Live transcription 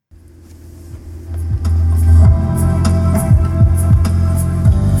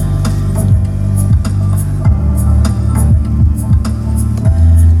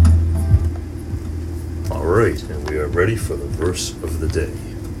verse of the day.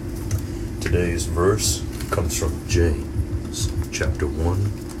 Today's verse comes from James, chapter 1,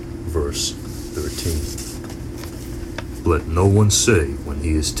 verse 13. Let no one say when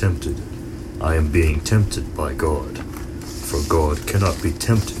he is tempted, I am being tempted by God. For God cannot be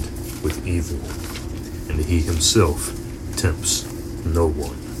tempted with evil, and he himself tempts no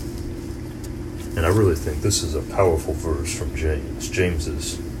one. And I really think this is a powerful verse from James. James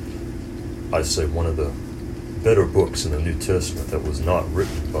is, I'd say, one of the better books in the New Testament that was not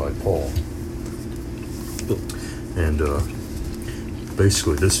written by Paul. And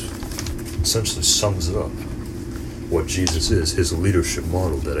basically this essentially sums up what Jesus is, his leadership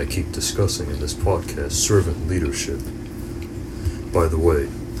model that I keep discussing in this podcast, servant leadership. By the way,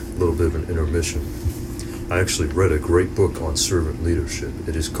 a little bit of an intermission. I actually read a great book on servant leadership.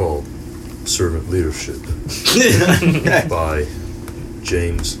 It is called Servant Leadership by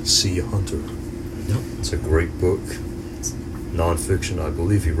James C. Hunter. It's a great book, non-fiction. I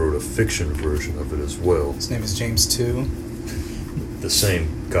believe he wrote a fiction version of it as well. His name is James 2. The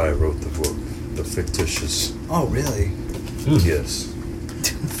same guy wrote the book, the fictitious. Oh, really? Yes.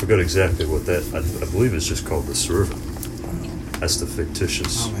 I forgot exactly what that. I believe it's just called The Servant. That's the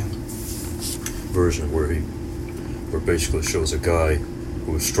fictitious version where basically shows a guy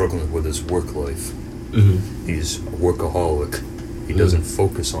who is struggling with his work life. He's a workaholic. He doesn't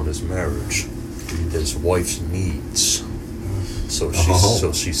focus on his marriage, his wife's needs. So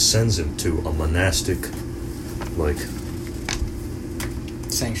she sends him to a monastic, like,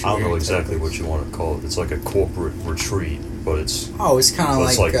 sanctuary. I don't know exactly what you want to call it. It's like a corporate retreat, but it's it's kind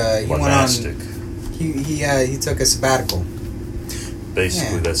of like he monastic. went on. He took a sabbatical.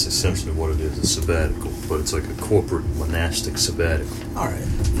 Basically, that's essentially what it is, a sabbatical, but it's like a corporate monastic sabbatical. All right.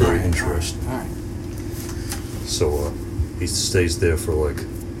 Very interesting. All right. So he stays there for like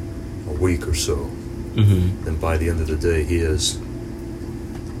a week or so. And by the end of the day, he has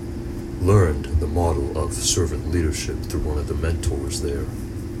learned the model of servant leadership through one of the mentors there,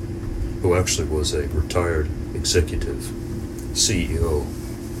 who actually was a retired executive, CEO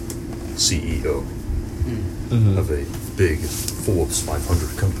of a big Forbes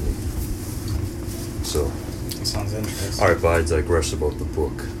 500 company. So, that sounds interesting. Alright, but I digress about the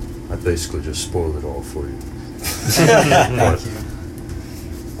book. I basically just spoiled it all for you. Thank you.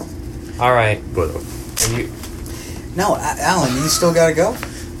 Alright. But, No, Alan, you still gotta go?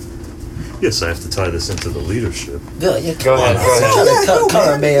 yes, I have to tie this into the leadership. Go ahead. Cut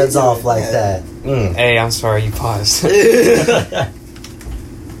our mans off like that. Hey, I'm sorry, you paused.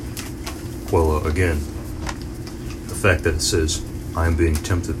 Well, again, the fact that it says, I am being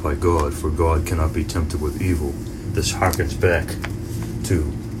tempted by God, for God cannot be tempted with evil. This harkens back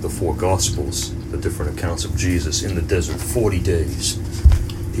to the four Gospels, the different accounts of Jesus in the desert. 40 days,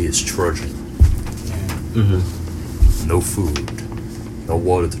 he is trudging. No food, no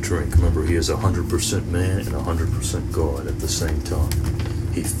water to drink. Remember, he is 100% man and 100% God at the same time.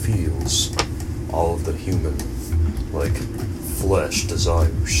 He feels all of the human, like, flesh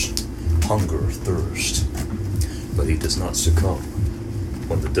desires, hunger, thirst. But he does not succumb.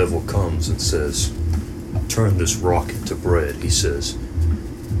 When the devil comes and says, turn this rock into bread, he says,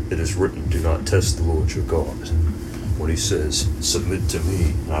 it is written, do not test the Lord your God. When he says, submit to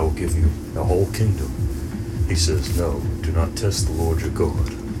me and I will give you the whole kingdom, he says, no, do not test the Lord your God.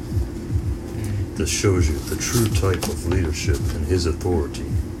 This shows you the true type of leadership and his authority.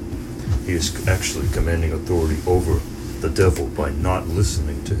 He is actually commanding authority over the devil by not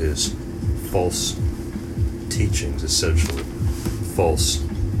listening to his false teachings, essentially. False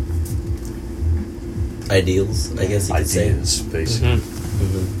ideals, I guess you could say. Ideas, basically.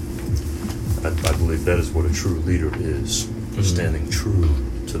 I believe that is what a true leader is. Standing true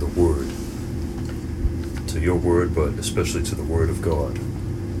to the word. To your word, but especially to the word of God,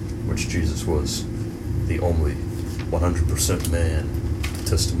 which Jesus was the only 100% man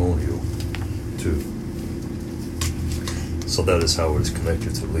testimonial to. So that is how it is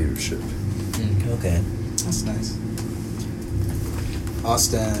connected to leadership. Okay. That's nice.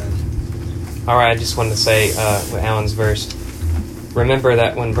 Austin. Alright, I just wanted to say, with Alan's verse, remember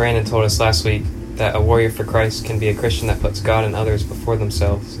that when Brandon told us last week that a warrior for Christ can be a Christian that puts God and others before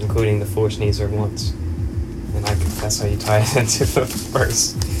themselves, including the foolish needs or wants. And that's how you tie it into the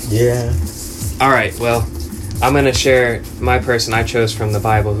verse. Yeah. Alright, well, I'm going to share my person I chose from the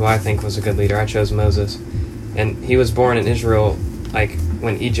Bible, who I think was a good leader. I chose Moses. And he was born in Israel, like,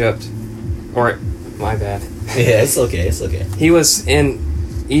 when Egypt, or, my bad. Yeah, it's okay. He was in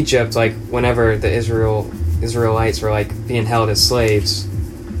Egypt, like, whenever the Israelites were, like, being held as slaves.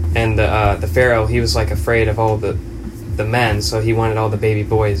 And the Pharaoh, he was, like, afraid of all the men, so he wanted all the baby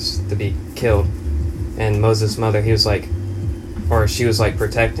boys to be killed. And Moses' mother, he was like, or she was like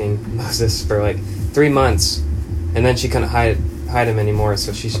protecting Moses for like 3 months, and then she couldn't hide him anymore.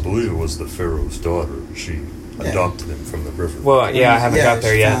 So she, I believe it was the Pharaoh's daughter. She adopted him from the river. well, yeah, I haven't got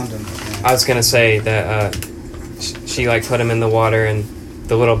there she yet. found him, yeah. I was gonna say that she like put him in the water, and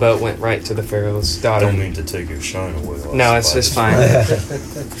the little boat went right to the Pharaoh's daughter. Don't mean to take your shine away. No, it's just fine.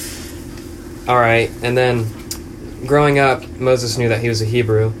 All right, and then growing up, Moses knew that he was a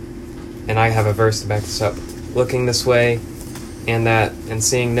Hebrew, and I have a verse to back this up. Looking this way, and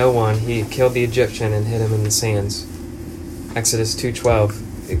seeing no one, he killed the Egyptian and hid him in the sands. Exodus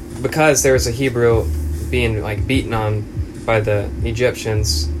 2:12. Because there was a Hebrew being like beaten on by the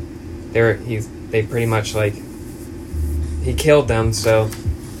Egyptians, they pretty much like he killed them. So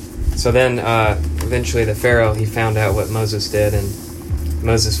then eventually the Pharaoh, he found out what Moses did, and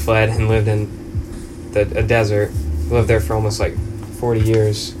Moses fled and lived in a desert. He lived there for almost like 40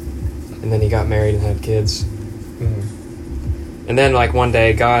 years, and then he got married and had kids. And then like one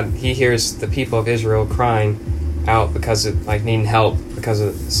day God, he hears the people of Israel crying out because of like needing help because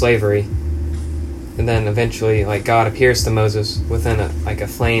of slavery. And then eventually like God appears to Moses within a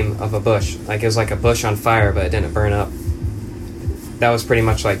flame of a bush. Like it was like a bush on fire, but it didn't burn up. That was pretty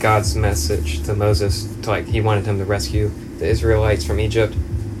much like God's message to Moses, to like he wanted him to rescue the Israelites from Egypt.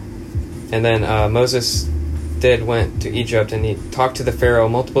 And then Moses went to Egypt, and he talked to the Pharaoh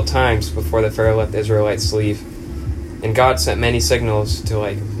multiple times before the Pharaoh let the Israelites leave. And God sent many signals to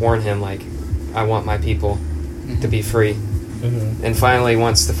like warn him, like, I want my people to be free. Mm-hmm. And finally,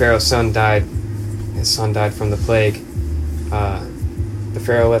 once the Pharaoh's son died, his son died from the plague, the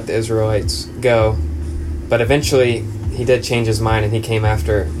Pharaoh let the Israelites go. But eventually, he did change his mind, and he came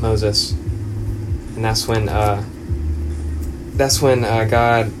after Moses. And that's when God,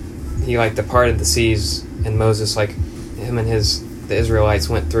 he like departed the seas, and Moses, like him and the Israelites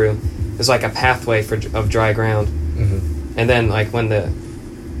went through. It was like a pathway of dry ground. Mm-hmm. And then like when the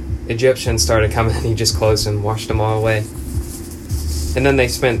Egyptians started coming, he just closed and washed them all away. And then they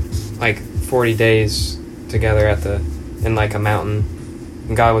spent like 40 days together in like a mountain,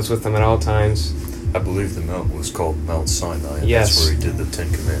 and God was with them at all times. I believe the mountain was called Mount Sinai, and Yes. that's where he did the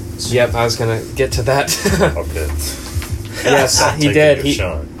 10 Commandments. Yep, I was gonna get to that. Okay. Yes, Not he taking did. your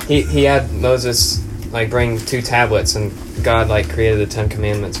shine. He had Moses like bring 2 tablets, and God like created the 10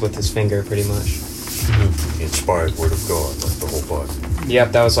 Commandments with his finger, pretty much. The inspired word of God, like the whole Bible.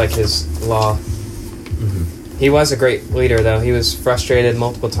 Yep, that was like his law. Mm-hmm. He was a great leader, though. He was frustrated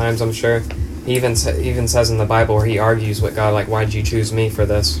multiple times, I'm sure. He even says in the Bible where he argues with God, like, why did you choose me for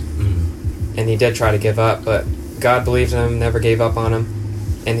this? Mm-hmm. And he did try to give up, but God believed in him, never gave up on him.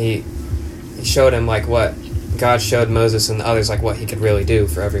 And he showed him, like, what God showed Moses and the others, like, what he could really do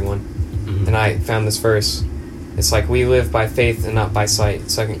for everyone. Mm-hmm. And I found this verse. It's like, we live by faith and not by sight,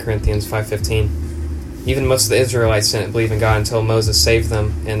 2 Corinthians 5:15. Even most of the Israelites didn't believe in God until Moses saved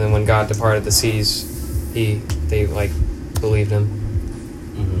them, and then when God departed the seas, they like believed him.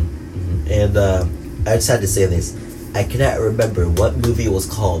 Mm-hmm. Mm-hmm. And I just had to say this. I cannot remember what movie it was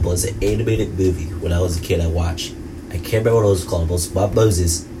called, but it was an animated movie when I was a kid I watched. I can't remember what it was called, but it was about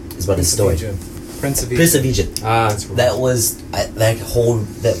Moses. It's about his story. Prince of Egypt. Prince of Egypt. Ah, that's right. That was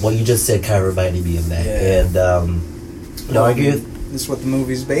what you just said kind of reminded me of that. Yeah. And no, I agree with. This is what the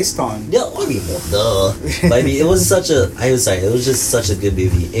movie's based on. No, I mean, duh. But I mean, it was such a. I was sorry. It was just such a good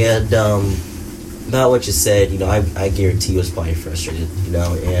movie, and about what you said, you know, I guarantee you was probably frustrated, you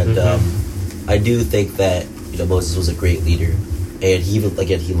know, and I do think that Moses was a great leader, and he even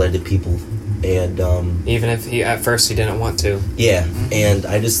he led the people, and even if at first he didn't want to. yeah, and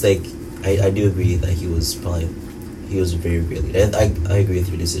I just think I do agree that he was a very great leader. And I agree with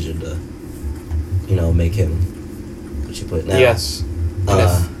your decision to make him what you put now. Yes. Go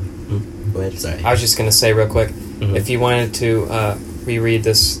ahead. Sorry. I was just gonna say real quick, Mhm. if you wanted to reread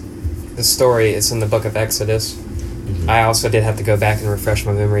this story, it's in the book of Exodus. Mhm. I also did have to go back and refresh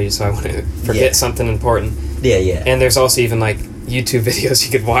my memory, so I wouldn't forget Yeah. something important. Yeah. And there's also even like YouTube videos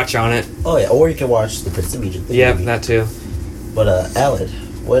you could watch on it. Oh yeah, or you can watch the Prince of Egypt. the Yeah, movie. that too. But Alan,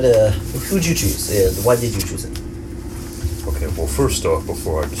 who'd you choose, and why did you choose it? Okay, well, first off,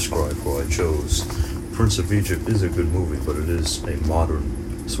 before I describe who I chose, Prince of Egypt is a good movie, but it is a modern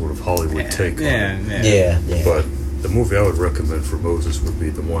sort of Hollywood take on it. Yeah. But the movie I would recommend for Moses would be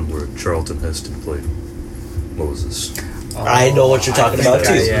the one where Charlton Heston played Moses. I know what you're talking about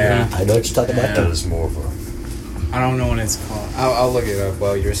too. Yeah. I know what you're talking about That too. is more of a... I don't know what it's called. I'll look it up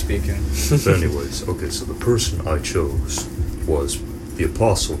while you're speaking. But anyways, okay, so the person I chose was the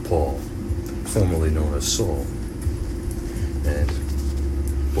Apostle Paul, formerly known as Saul. And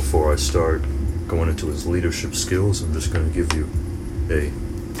before I start going into his leadership skills, I'm just going to give you a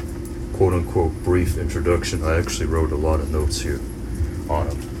quote-unquote brief introduction, I actually wrote a lot of notes here on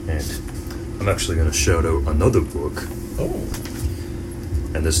him. And I'm actually going to shout out another book. Oh.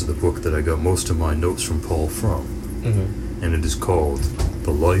 And this is the book that I got most of my notes from Paul from. Mm-hmm. And it is called The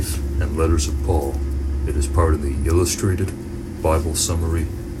Life and Letters of Paul. It is part of the Illustrated Bible Summary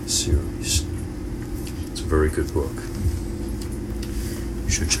series. It's a very good book. You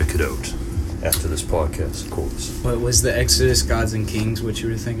should check it out after this podcast, of course. What was the Exodus, Gods and Kings? What you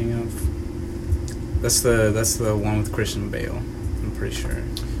were thinking of? That's the one with Christian Bale. I'm pretty sure.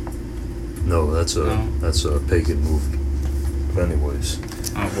 No, that's a pagan movie. But anyways.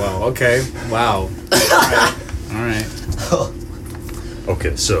 Oh wow. Okay. Wow. All right.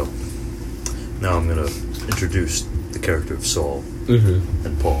 Okay, so now I'm gonna introduce the character of Saul Mm-hmm.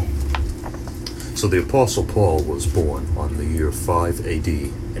 and Paul. So the Apostle Paul was born on the year 5 AD,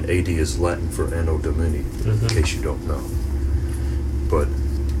 and AD is Latin for Anno Domini, in case you don't know. But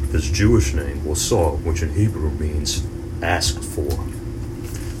his Jewish name was Saul, which in Hebrew means asked for,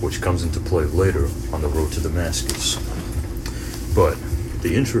 which comes into play later on the road to Damascus. But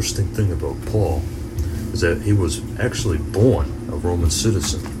the interesting thing about Paul is that he was actually born a Roman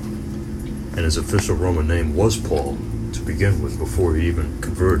citizen, and his official Roman name was Paul to begin with before he even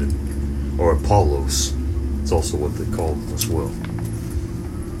converted, or Apollos. It's also what they called him as well.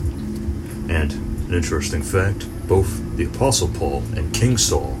 And an interesting fact, both the Apostle Paul and King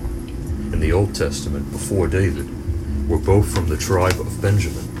Saul in the Old Testament before David were both from the tribe of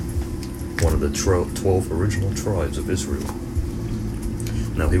Benjamin, one of the 12 original tribes of Israel.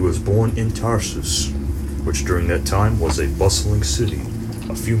 Now he was born in Tarsus, which during that time was a bustling city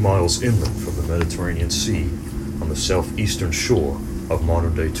a few miles inland from the Mediterranean Sea on the southeastern shore of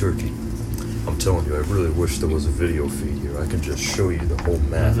modern-day Turkey. I'm telling you, I really wish there was a video feed here. I can just show you the whole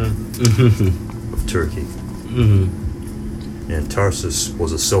map of Turkey. And Tarsus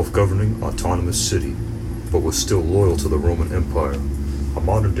was a self-governing, autonomous city, but was still loyal to the Roman Empire. A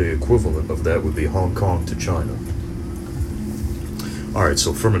modern-day equivalent of that would be Hong Kong to China. Alright,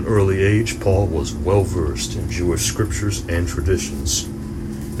 so from an early age, Paul was well-versed in Jewish scriptures and traditions.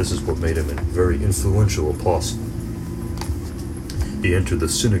 This is what made him a very influential apostle. He entered the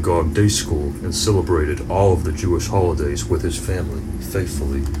synagogue day school and celebrated all of the Jewish holidays with his family,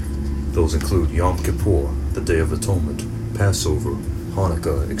 faithfully. Those include Yom Kippur, the Day of Atonement, Passover,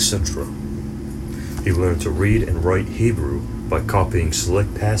 Hanukkah, etc. He learned to read and write Hebrew by copying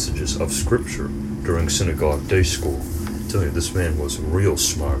select passages of scripture during synagogue day school. I tell you, this man was real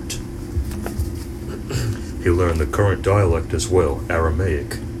smart. He learned the current dialect as well,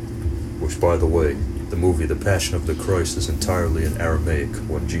 Aramaic, which, by the way, the movie The Passion of the Christ is entirely in Aramaic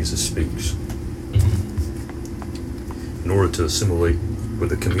when Jesus speaks. In order to assimilate with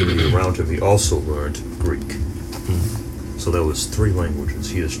the community around him, he also learned Greek. So that was 3 languages.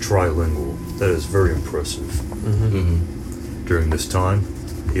 He is trilingual. That is very impressive. During this time,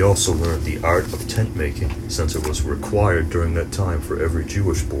 he also learned the art of tent making, since it was required during that time for every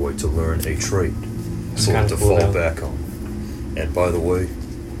Jewish boy to learn a trade, so to fall back on. And by the way,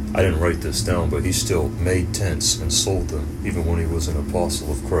 I didn't write this down, but he still made tents and sold them, even when he was an apostle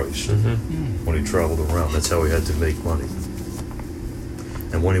of Christ. When he traveled around, that's how he had to make money.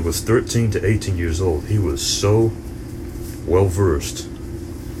 And when he was 13 to 18 years old, he was so well-versed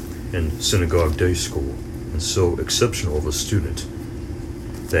in synagogue day school and so exceptional of a student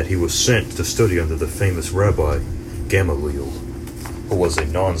that he was sent to study under the famous Rabbi Gamaliel, who was a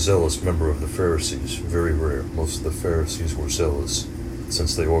non-zealous member of the Pharisees. Very rare. Most of the Pharisees were zealous,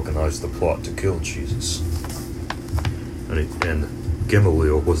 since they organized the plot to kill Jesus. And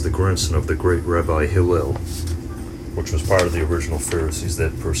Gamaliel was the grandson of the great Rabbi Hillel, which was part of the original Pharisees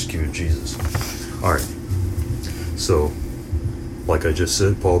that persecuted Jesus. Alright, so, like I just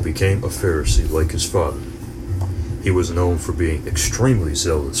said, Paul became a Pharisee like his father. He was known for being extremely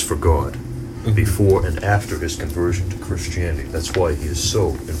zealous for God before and after his conversion to Christianity. That's why he is so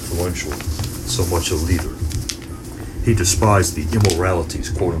influential, so much a leader. He despised the immoralities,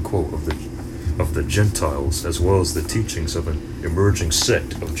 quote-unquote, of the Gentiles, as well as the teachings of an emerging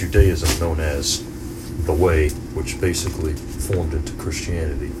sect of Judaism known as the Way, which basically formed into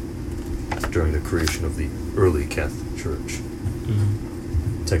Christianity during the creation of the early Catholic Church.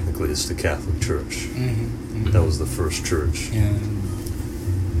 Technically, it's the Catholic Church. That was the first church. Yeah.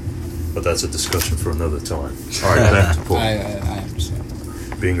 But that's a discussion for another time. All right, back to Paul. I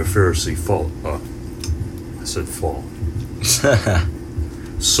understand. Being a Pharisee, I said fall.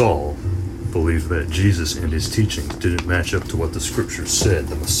 Saul believed that Jesus and his teachings didn't match up to what the scriptures said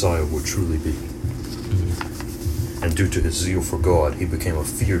the Messiah would truly be. And due to his zeal for God, he became a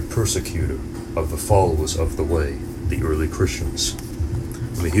feared persecutor of the followers of the Way, the early Christians.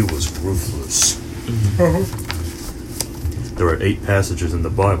 mean, he was ruthless. There are 8 passages in the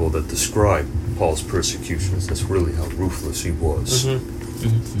Bible that describe Paul's persecutions. That's really how ruthless he was.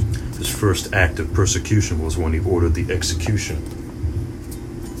 His first act of persecution was when he ordered the execution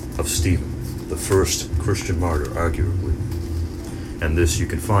of Stephen, the first Christian martyr, arguably. And this, you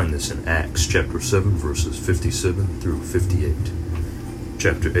can find this in Acts chapter 7, verses 57 through 58.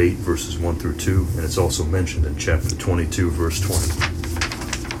 Chapter 8, verses 1 through 2, and it's also mentioned in chapter 22, verse 20.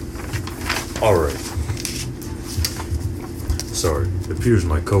 Alright. Sorry, it appears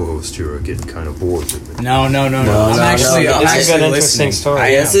my co-hosts here are getting kind of bored with me. No. I'm no, actually, no. I'm This is actually an interesting listening. story. I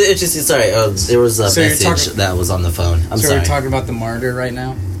Yeah. am. It's just sorry. There was a So you're message talking- that was on the phone. I'm So sorry. we're talking about the martyr right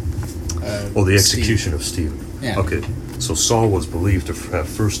now? Oh, the execution of Stephen. Yeah. Okay, so Saul was believed to have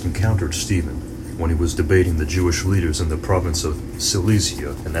first encountered Stephen when he was debating the Jewish leaders in the province of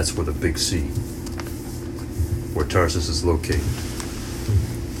Cilicia, and that's where the Big C, where Tarsus is located.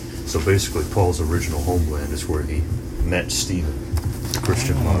 So basically, Paul's original homeland is where he met Stephen, the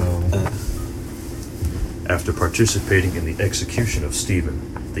Christian martyr. After participating in the execution of Stephen,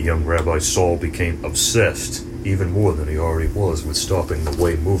 the young Rabbi Saul became obsessed, even more than he already was, with stopping the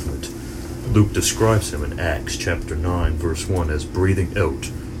Way movement. Luke describes him in Acts chapter 9, verse 1 as breathing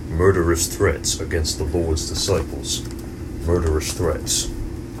out murderous threats against the Lord's disciples. Murderous threats.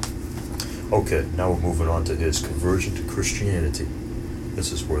 Okay, now we're moving on to his conversion to Christianity.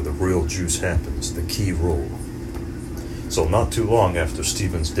 This is where the real juice happens, the key role. So not too long after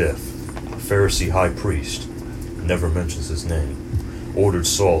Stephen's death, a Pharisee high priest, never mentions his name, ordered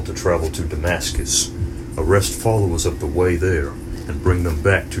Saul to travel to Damascus, arrest followers of the way there, and bring them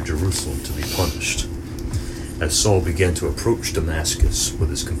back to Jerusalem to be punished. As Saul began to approach Damascus with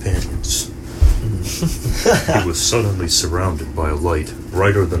his companions, he was suddenly surrounded by a light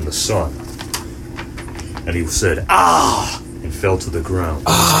brighter than the sun, and he said, "Ah!" and fell to the ground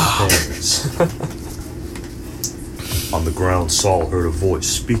with his companions. On the ground, Saul heard a voice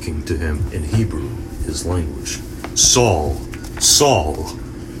speaking to him in Hebrew, his language. "Saul, Saul,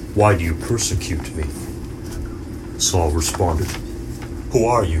 why do you persecute me?" Saul responded, "Who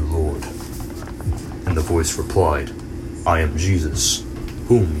are you, Lord?" And the voice replied, "I am Jesus,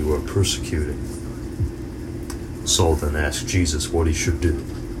 whom you are persecuting." Saul then asked Jesus what he should do,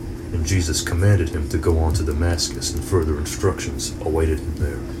 and Jesus commanded him to go on to Damascus, and further instructions awaited him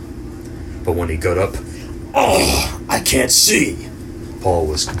there. But when he got up, "Oh, I can't see!" Paul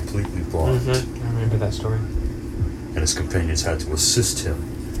was completely blind, I remember that story. and his companions had to assist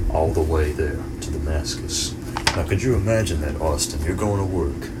him all the way there to Damascus. Now, could you imagine that, Austin? You're going to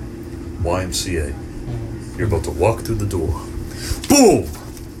work, YMCA. You're about to walk through the door. Boom!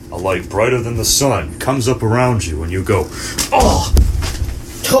 A light brighter than the sun comes up around you, and you go, "Oh!"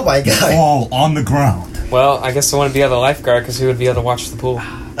 Oh my God! Fall on the ground. Well, I guess I want to be the lifeguard because he would be able to watch the pool.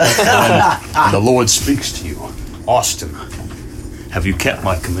 And the Lord speaks to you, "Austin, have you kept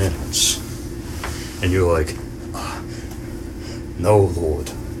my commandments?" And you're like, "No,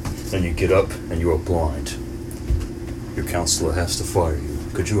 Lord." And you get up and you are blind. Your counselor has to fire you.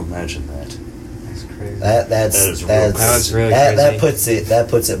 Could you imagine that? That's crazy. That was really crazy. That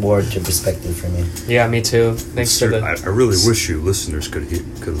puts it more into perspective for me. Yeah, me too. Thanks to the. I really wish you listeners could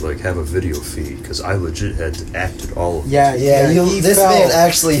like have a video feed, because I legit had acted all of it. Yeah, he This fell. man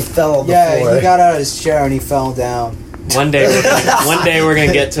actually fell on the floor. Yeah, he got out of his chair and he fell down. One day we're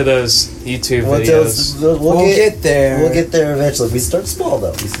gonna get to those YouTube videos. We'll get there. We'll get there eventually. We start small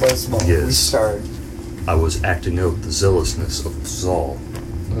though. We start small. Yes. We start. I was acting out the zealousness of Saul,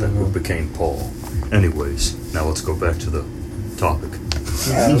 that who became Paul. Anyways, now let's go back to the topic.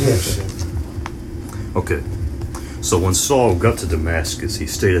 Okay, so when Saul got to Damascus, he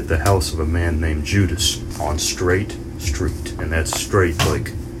stayed at the house of a man named Judas on Straight Street, and that's straight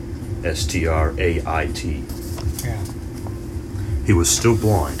like Strait. Yeah. He was still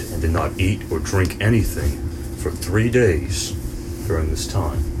blind and did not eat or drink anything for 3 days during this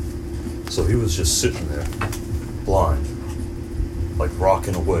time. So he was just sitting there, blind, like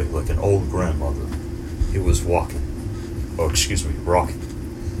rocking away, like an old grandmother. He was walking. Oh, excuse me, rocking.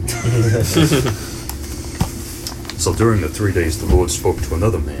 So during the 3 days, the Lord spoke to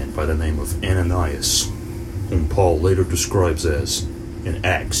another man by the name of Ananias, whom Paul later describes as, in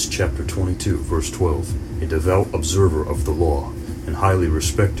Acts chapter 22, verse 12, a devout observer of the law and highly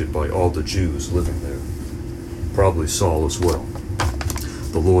respected by all the Jews living there. Probably Saul as well.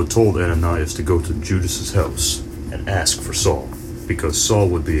 The Lord told Ananias to go to Judas's house and ask for Saul, because Saul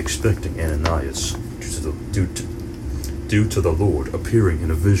would be expecting Ananias due to the Lord appearing in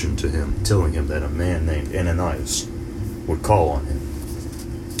a vision to him, telling him that a man named Ananias would call on him.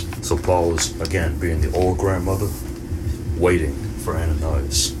 So Paul is, again, being the old grandmother, waiting for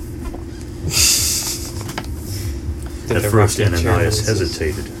Ananias. Did At the first, rocket Ananias chair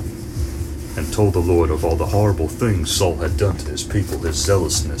hesitated and told the Lord of all the horrible things Saul had done to his people, his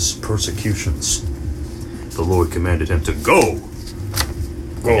zealousness, persecutions. The Lord commanded him to go.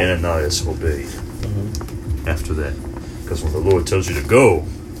 Go. Ananias obeyed after that. Because when the Lord tells you to go,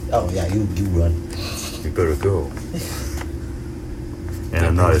 Oh yeah, you run. you better go.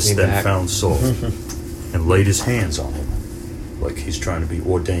 Ananias me then back. found Saul and laid his hands on him like he's trying to be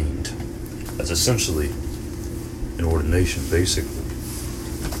ordained. That's essentially an ordination, basically.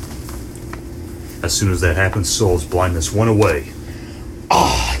 As soon as that happened, Saul's blindness went away.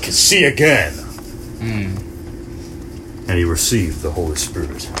 I can see again! And he received the Holy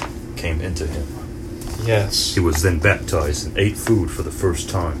Spirit, came into him. Yes. He was then baptized and ate food for the first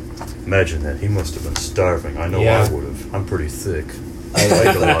time. Imagine that. He must have been starving. I know Yeah. I would have. I'm pretty thick. I I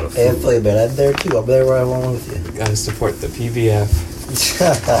ate a lot of Hey, food. play man. I'm there too. I'm there where I want with you. Gotta support the PBF.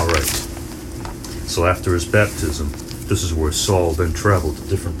 All right. So after his baptism, this is where Saul then traveled to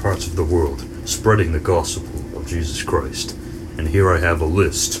different parts of the world, spreading the gospel of Jesus Christ. And here I have a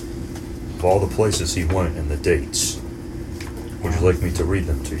list of all the places he went and the dates. Would you like me to read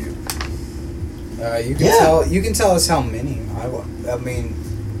them to you? You can Yeah. tell. You can tell us how many. I mean,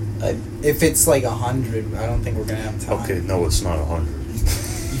 I- if it's like 100, I don't think we're gonna have time. Okay, no, it's not 100.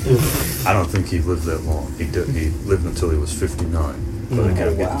 I don't think he lived that long. He lived until he was 59. But again,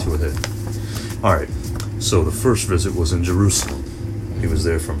 I'm getting too ahead. All right. So the first visit was in Jerusalem. He was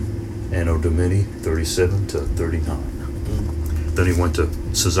there from Anno Domini 37 to 39. Then he went to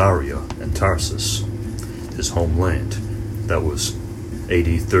Caesarea and Tarsus, his homeland. That was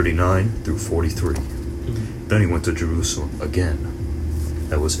AD 39 through 43. Then he went to Jerusalem again.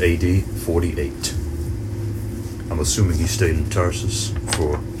 That was AD 48. I'm assuming he stayed in Tarsus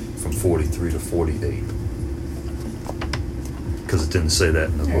from 43 to 48. Because it didn't say that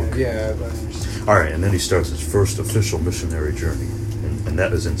in the book. Yeah. All right, and then he starts his first official missionary journey, and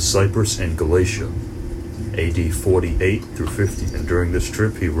that is in Cyprus and Galatia, AD 48 through 50. And during this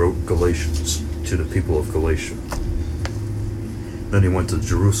trip, he wrote Galatians to the people of Galatia. Then he went to the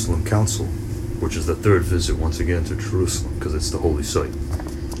Jerusalem Council, which is the third visit once again to Jerusalem, because it's the holy site.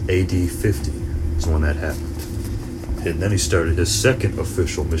 AD 50 is when that happened. And then he started his second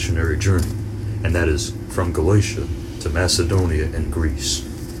official missionary journey, and that is from Galatia to Macedonia and Greece.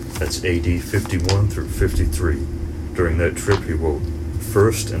 That's AD 51 through 53. During that trip, he wrote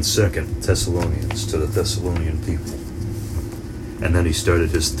 1st and 2nd Thessalonians to the Thessalonian people. And then he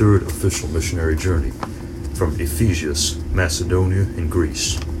started his third official missionary journey from Ephesus, Macedonia, and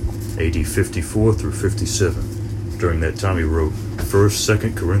Greece, AD 54 through 57. During that time, he wrote 1st,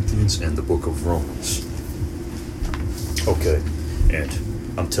 2nd Corinthians, and the book of Romans. Okay, and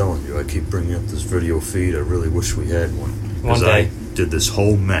I'm telling you, I keep bringing up this video feed. I really wish we had one. One 'Cause day. I did this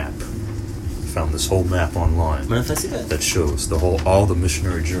whole map. Found this whole map online Mind if I see that? that shows all the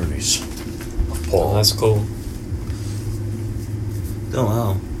missionary journeys of Oh, Paul. that's cool. Oh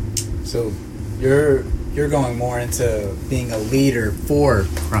wow. So, you're going more into being a leader for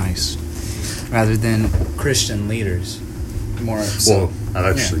Christ rather than Christian leaders. More. So, Well, I'm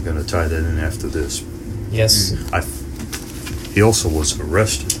actually going to tie that in after this. Yes. He also was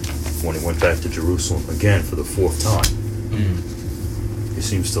arrested when he went back to Jerusalem again for the 4th time. He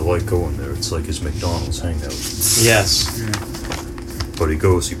seems to like going there. It's like his McDonald's hangout. Yes. But he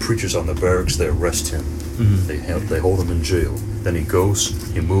goes, he preaches on the barracks, they arrest him. They hold him in jail. Then he goes,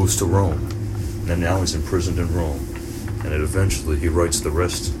 he moves to Rome. And then now he's imprisoned in Rome. And then eventually he writes the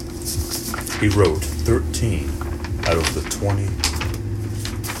rest. He wrote 13 out of the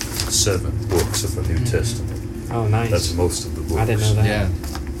 27 books of the New Testament. Oh, nice. That's most of the books. I didn't know that. Yeah.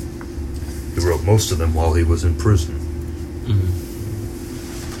 He wrote most of them while he was in prison.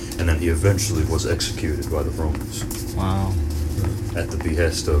 And then he eventually was executed by the Romans Wow. at the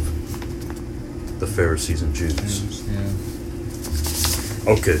behest of the Pharisees and Jews.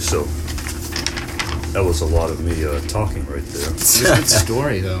 Yeah. Okay, so that was a lot of me talking right there. It was a good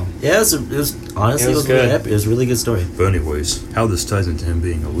story, though. Yeah, it was honestly It was really good. epic. It was a really good story. But anyways, how this ties into him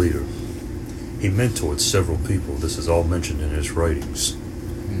being a leader. He mentored several people. This is all mentioned in his writings.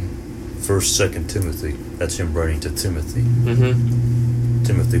 1st, 2nd Timothy, that's him writing to Timothy. Mm-hmm.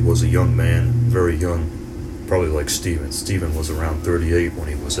 Timothy was a young man, very young, probably like Stephen. Stephen was around 38 when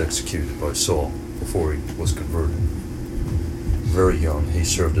he was executed by Saul, before he was converted. Very young, he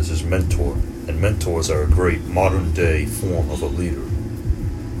served as his mentor. And mentors are a great modern-day form of a leader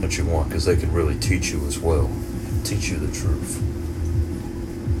that you want, because they can really teach you as well. Teach you the truth.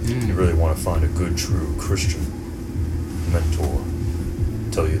 You really want to find a good, true Christian mentor.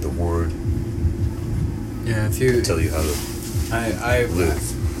 Tell you the word, Yeah, if you tell you how to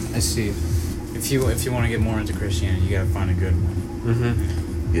live. I see. If you want to get more into Christianity, you gotta find a good one.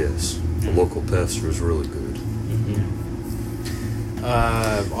 Mm-hmm. Yes, the local pastor is really good.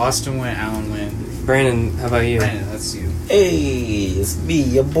 Austin went, Alan went. Brandon, how about you? Brandon, that's you. Hey, it's me,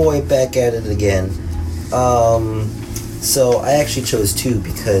 your boy, back at it again. So I actually chose two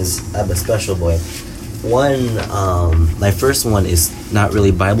because I'm a special boy. One, my first one is not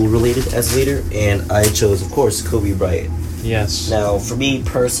really Bible related as a leader, and I chose, of course, Kobe Bryant. Yes. Now, for me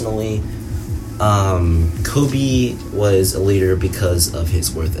personally, Kobe was a leader because of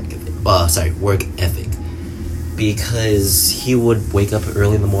his work ethic. Because he would wake up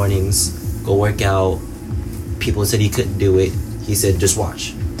early in the mornings, go work out. People said he couldn't do it. He said, just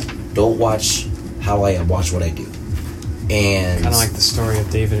watch. Don't watch how I am, watch what I do. And Kind of like the story of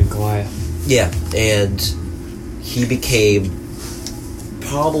David and Goliath. yeah, and he became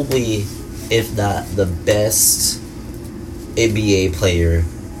probably, if not the best NBA player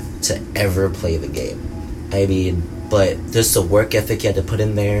to ever play the game. I mean, but just the work ethic he had to put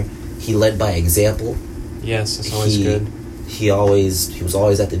in there. He led by example. Yes, it's always good. He was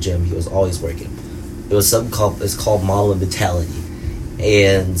always at the gym. He was always working. It was it's called model mentality,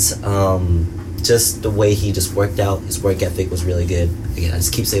 and just the way he just worked out, his work ethic was really good. Again, I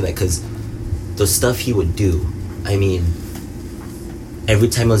just keep saying that because the stuff he would do. I mean, every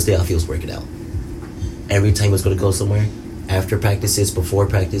time on his day off, he was working out. Every time he was going to go somewhere, after practices, before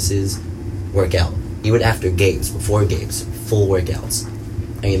practices, work out. Even after games, before games, full workouts.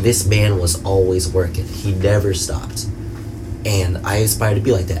 I mean, this man was always working. He never stopped. And I aspire to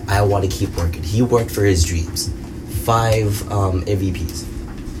be like that. I want to keep working. He worked for his dreams. 5 MVPs.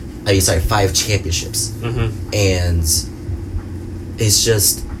 5 championships. Mm-hmm. And it's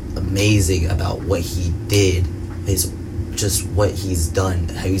just amazing about what he did. Just what he's done.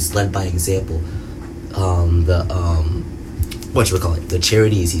 How he's led by example. The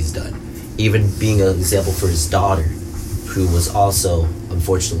charities he's done. Even being an example for his daughter, who was also,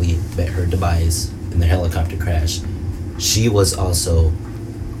 unfortunately, met her demise in the helicopter crash. She was also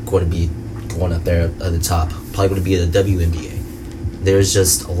going to be going up there at the top, probably going to be in the WNBA. There's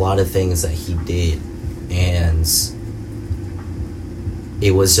just a lot of things that he did, and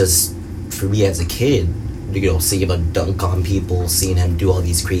it was just, for me as a kid, seeing him dunk on people, seeing him do all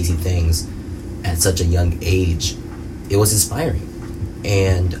these crazy things at such a young age, it was inspiring.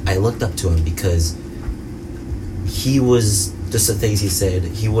 And I looked up to him because he was, just the things he said,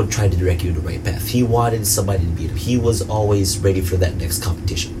 he would try to direct you to the right path. He wanted somebody to beat him. He was always ready for that next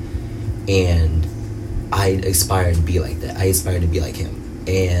competition. And I aspired to be like that. I aspired to be like him.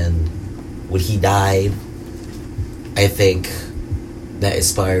 And when he died, I think that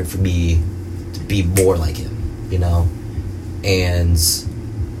inspired for me to be more like him, And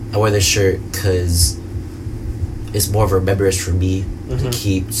I wear this shirt because it's more of a remembrance for me to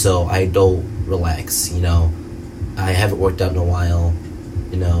keep, so I don't relax, I haven't worked out in a while,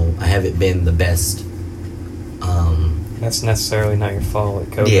 I haven't been the best. That's necessarily not your fault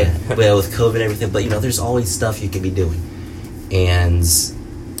with COVID. Yeah, well, with COVID and everything, but there's always stuff you can be doing, and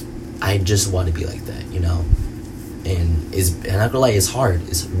I just want to be like that, And I'm not gonna lie, it's hard.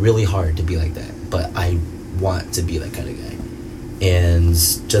 It's really hard to be like that, but I want to be that kind of guy. And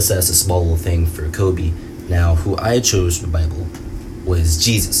just as a small little thing for Kobe, now who I chose from the Bible was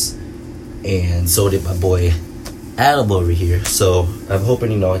Jesus, and so did my boy Adam over here. So I'm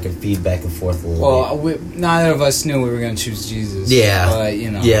hoping I can feed back and forth a little bit. Neither of us knew we were going to choose Jesus. Yeah, but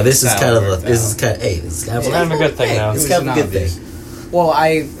yeah. This is kind of a good thing now. It's kind of a good thing. Well,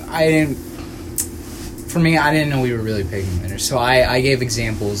 I didn't. For me, I didn't know we were really picking winners, so I gave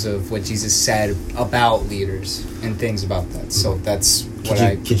examples of what Jesus said about leaders and things about that. So that's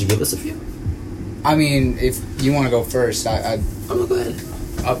Could you give us a few? I mean, if you want to go first, I'm gonna go ahead.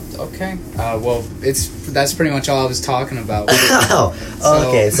 Okay. Well, that's pretty much all I was talking about.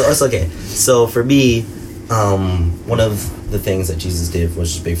 Okay. So it's okay. So for me, one of the things that Jesus did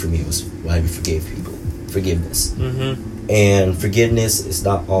was just big for me was why he forgave people. Forgiveness. Mm-hmm. And forgiveness is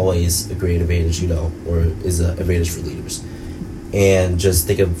not always a great advantage, or is an advantage for leaders. And just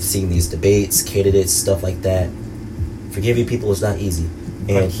think of seeing these debates, candidates, stuff like that. Forgiving people is not easy.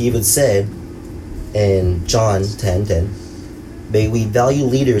 And he even said in John 10:10, may we value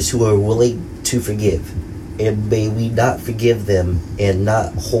leaders who are willing to forgive, and may we not forgive them and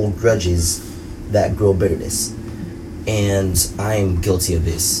not hold grudges that grow bitterness. And I'm guilty of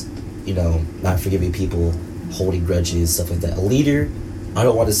this, not forgiving people, holding grudges, stuff like that. A leader, I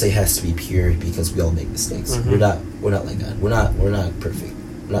don't want to say has to be pure, because we all make mistakes. Mm-hmm. We're not like God. We're not perfect.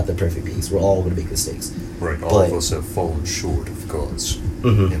 We're not the perfect beings. We're all going to make mistakes. Right, all of us have fallen short of God's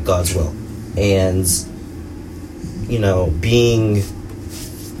God's will. And being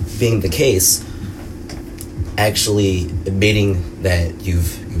the case, actually admitting that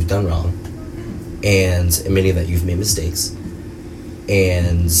you've done wrong and admitting that you've made mistakes,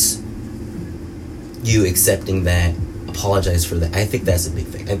 and you accepting that, apologize for that. I think that's a big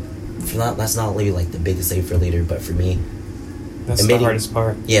thing. That's not only like the biggest thing for a leader, but for me, that's the hardest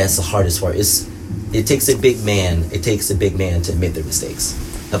part. Yeah, it's the hardest part. It takes a big man. It takes a big man to admit their mistakes.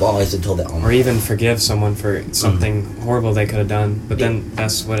 I've always been told that. Or even forgive someone for something horrible they could have done. But then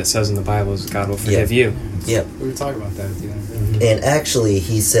that's what it says in the Bible is God will forgive you. Yep. We were talking about that at the end. Mm-hmm. And actually,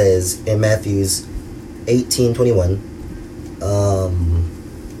 he says in Matthew's 18:21.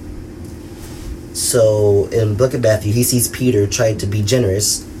 So in the book of Matthew, he sees Peter trying to be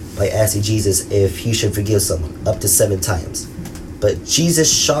generous by asking Jesus if he should forgive someone up to 7 times. But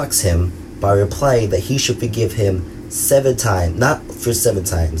Jesus shocks him by replying that he should forgive him 7 times, not for 7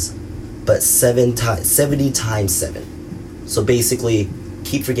 times, but 70 times 7. So basically,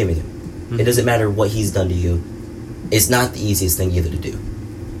 keep forgiving him. Mm-hmm. It doesn't matter what he's done to you. It's not the easiest thing either to do.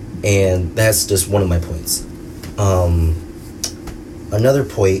 And that's just one of my points. Another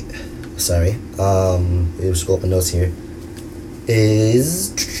point, sorry, we'll scroll up my notes here,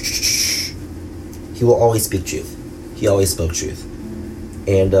 is he will always speak truth. He always spoke truth.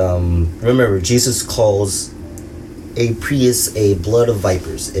 And remember, Jesus calls a Prius a blood of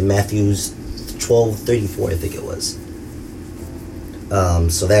vipers in Matthew's 12:34, I think it was.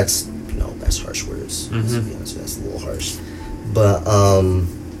 So that's harsh words. Mm-hmm. To be honest, that's a little harsh. But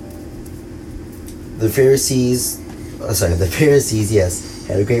the Pharisees, yes,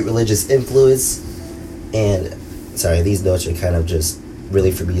 had a great religious influence. And sorry, these notes are kind of just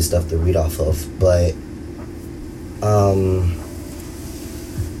really for me stuff to read off of. But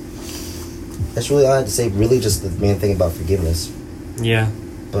that's really all I have to say. Really, just the main thing about forgiveness. Yeah.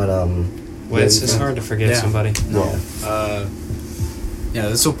 But well, it's hard to forgive somebody. No.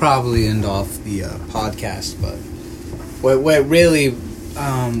 This will probably end off the podcast. But what really, what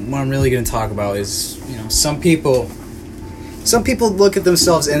I'm really going to talk about is, some people look at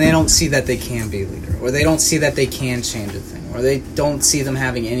themselves and they don't see that they can be a leader, or they don't see that they can change a thing, or they don't see them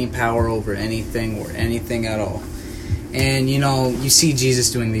having any power over anything or anything at all. And, you see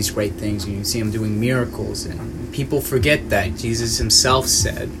Jesus doing these great things, and you see him doing miracles, and people forget that. Jesus himself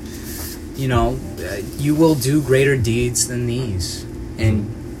said, you will do greater deeds than these. And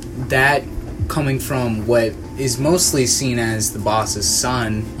that coming from what is mostly seen as the boss's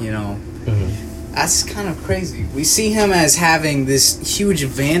son, Mm-hmm. that's kind of crazy. We see him as having this huge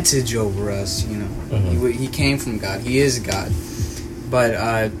advantage over us, Mm-hmm. He came from God. He is God.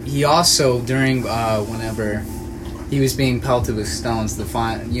 But he also, during whenever he was being pelted with stones, the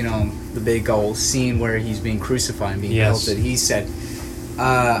big old scene where he's being crucified and being pelted, he said,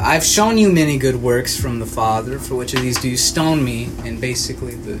 I've shown you many good works from the Father. For which of these do you stone me? And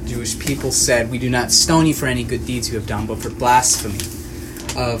basically the Jewish people said, we do not stone you for any good deeds you have done, but for blasphemy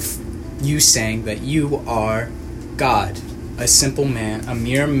of you saying that you are God. A simple man, a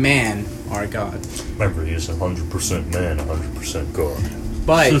mere man, are God. Remember, he is 100% man, 100% God.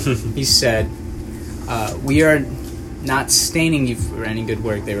 But he said, we are not staining you for any good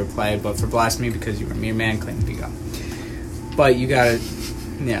work, they replied, but for blasphemy because you are a mere man claiming to be God. But you gotta,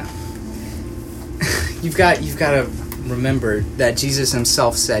 you've got to remember that Jesus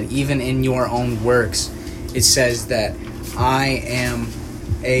himself said, even in your own works, it says that I am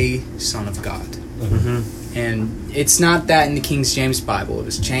a son of God. Mm-hmm. And it's not that in the King James Bible. It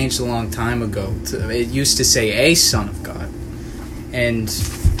was changed a long time ago. It used to say a son of God. And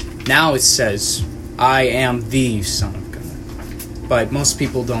now it says, I am the son of God. But most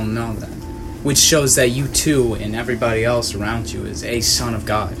people don't know that. Which shows that you too, and everybody else around you, is a son of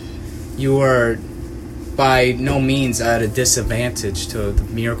God. You are by no means at a disadvantage to the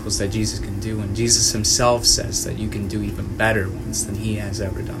miracles that Jesus can do. And Jesus himself says that you can do even better ones than he has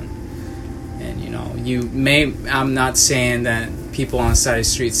ever done. And I'm not saying that people on the side of the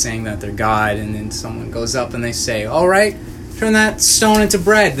street saying that they're God, and then someone goes up and they say, all right, turn that stone into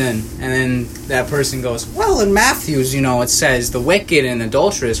bread then. And then that person goes, well, in Matthew's, it says the wicked and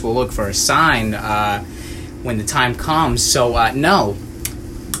adulterous will look for a sign when the time comes. So, no,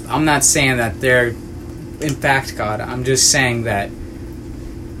 I'm not saying that they're in fact God. I'm just saying that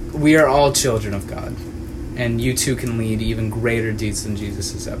we are all children of God. And you too can lead even greater deeds than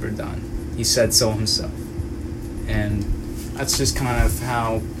Jesus has ever done. He said so himself. And that's just kind of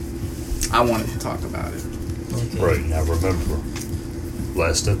how I wanted to talk about it. Okay. Right, now remember,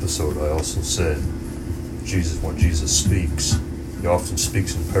 last episode I also said, when Jesus speaks, he often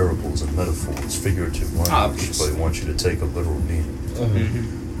speaks in parables and metaphors, figurative language, but he wants you to take a literal meaning.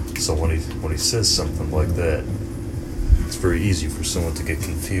 Mm-hmm. So when he says something like that, very easy for someone to get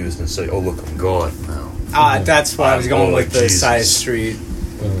confused and say, "Oh, look, I'm God now." That's why I was going Oh, with the Jesus. side street.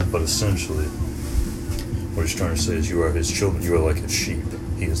 But essentially, what he's trying to say is, you are his children. You are like his sheep.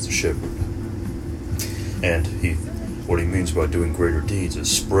 He is the shepherd, and what he means by doing greater deeds is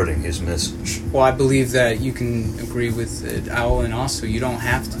spreading his message. Well, I believe that you can agree with it, Alan. Also, you don't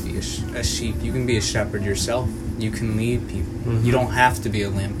have to be a sheep. You can be a shepherd yourself. You can lead people. Mhm. You don't have to be a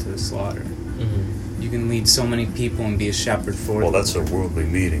lamb to the slaughter. Mm-hmm. You can lead so many people and be a shepherd for Well, them. that's a worldly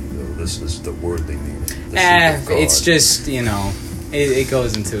meaning, though. This is the worldly meaning. The sheep of God. It's just, it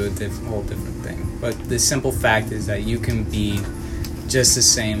goes into a whole different thing. But the simple fact is that you can be just the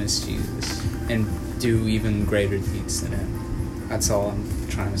same as Jesus and do even greater deeds than him. That's all I'm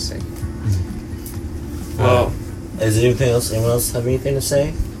trying to say. Well, Is there anything else? Anyone else have anything to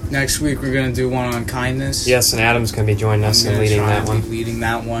say? Next week we're going to do one on kindness. yes, and Adam's going to be joining us I'm and gonna leading try that and one. be leading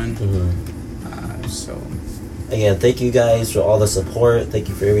that one. Mm-hmm. So Again, thank you guys for all the support. Thank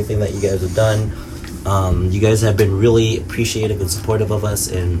you for everything that you guys have done. You guys have been really appreciative and supportive of us.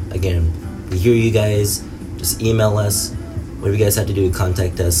 And again, we hear you guys. Just email us. Whatever you guys have to do to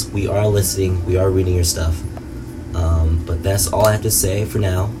contact us. We are listening. We are reading your stuff. But that's all I have to say for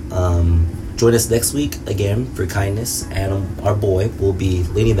now. Join us next week again for kindness. Adam, our boy, will be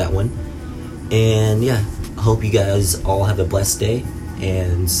leading that one. And yeah, I hope you guys all have a blessed day.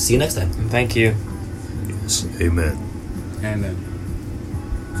 And see you next time. And thank you. Yes. Amen. Amen.